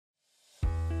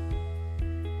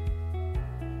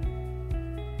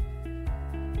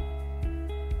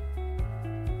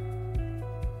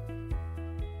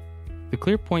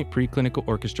The ClearPoint Pre-Clinical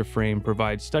Orchestra frame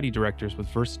provides study directors with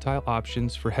versatile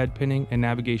options for head pinning and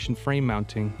navigation frame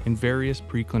mounting in various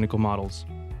preclinical models.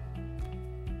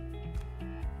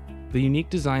 The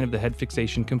unique design of the head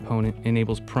fixation component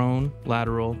enables prone,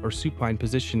 lateral, or supine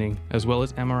positioning, as well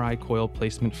as MRI coil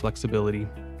placement flexibility.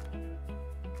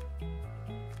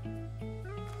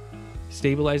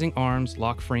 Stabilizing arms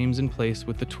lock frames in place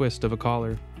with the twist of a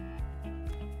collar.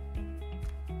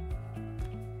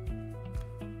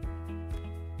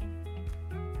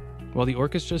 While the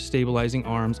orchestra's stabilizing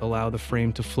arms allow the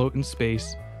frame to float in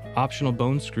space, optional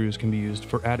bone screws can be used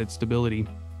for added stability.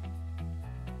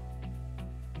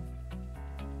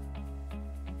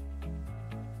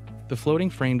 The floating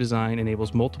frame design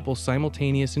enables multiple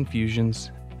simultaneous infusions,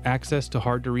 access to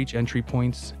hard-to-reach entry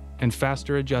points, and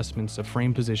faster adjustments of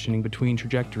frame positioning between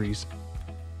trajectories.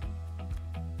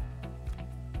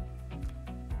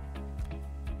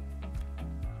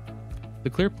 The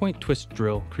ClearPoint twist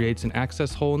drill creates an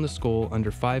access hole in the skull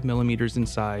under 5 mm in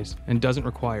size and doesn't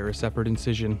require a separate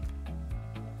incision.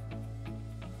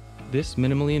 This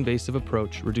minimally invasive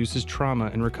approach reduces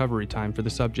trauma and recovery time for the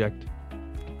subject.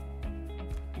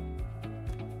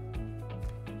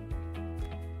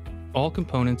 All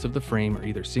components of the frame are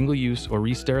either single-use or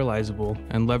re-sterilizable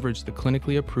and leverage the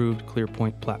clinically approved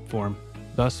ClearPoint platform,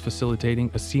 thus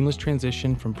facilitating a seamless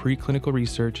transition from preclinical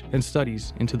research and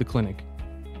studies into the clinic.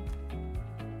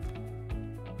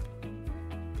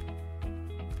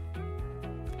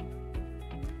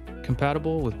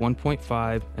 Compatible with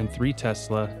 1.5 and 3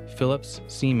 Tesla, Philips,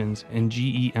 Siemens, and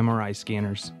GE MRI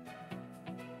scanners.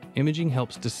 Imaging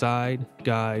helps decide,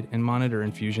 guide, and monitor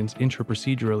infusions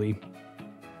intraprocedurally.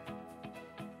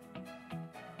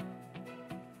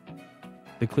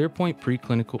 The ClearPoint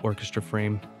Pre-Clinical Orchestra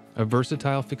frame, a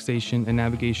versatile fixation and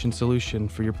navigation solution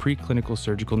for your preclinical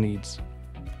surgical needs.